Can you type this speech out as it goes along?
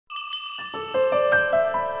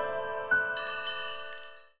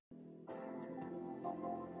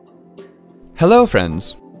Hello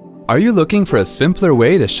friends! Are you looking for a simpler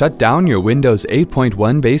way to shut down your Windows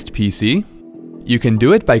 8.1 based PC? You can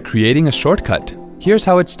do it by creating a shortcut. Here's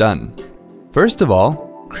how it's done. First of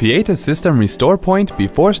all, create a system restore point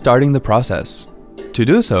before starting the process. To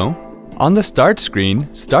do so, on the start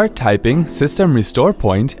screen, start typing system restore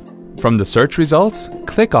point. From the search results,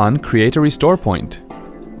 click on Create a Restore Point.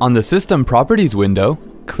 On the System Properties window,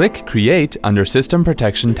 click Create under System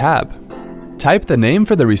Protection tab. Type the name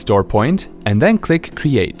for the restore point and then click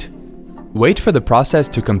Create. Wait for the process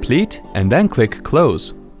to complete and then click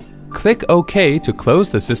Close. Click OK to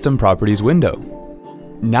close the System Properties window.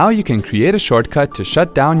 Now you can create a shortcut to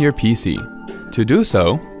shut down your PC. To do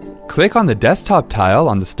so, click on the desktop tile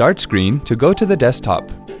on the start screen to go to the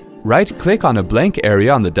desktop. Right-click on a blank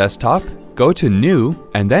area on the desktop, go to New,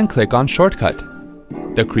 and then click on Shortcut.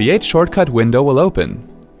 The Create Shortcut window will open.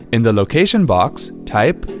 In the location box,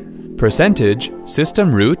 type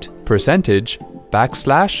 %systemroot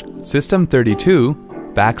 %system32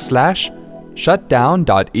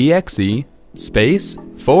 /shutdown.exe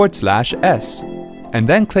 /s and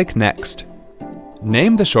then click Next.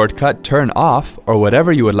 Name the shortcut Turn Off or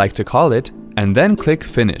whatever you would like to call it, and then click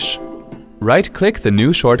Finish. Right-click the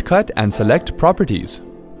new shortcut and select Properties.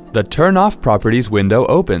 The Turn Off Properties window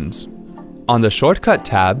opens. On the Shortcut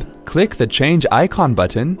tab, click the Change Icon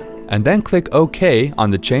button and then click OK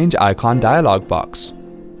on the Change Icon dialog box.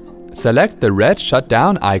 Select the red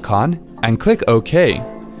shutdown icon and click OK.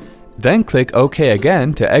 Then click OK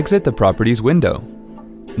again to exit the Properties window.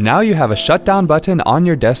 Now you have a shutdown button on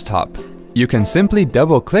your desktop. You can simply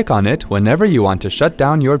double-click on it whenever you want to shut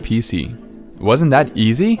down your PC. Wasn't that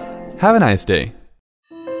easy? Have a nice day.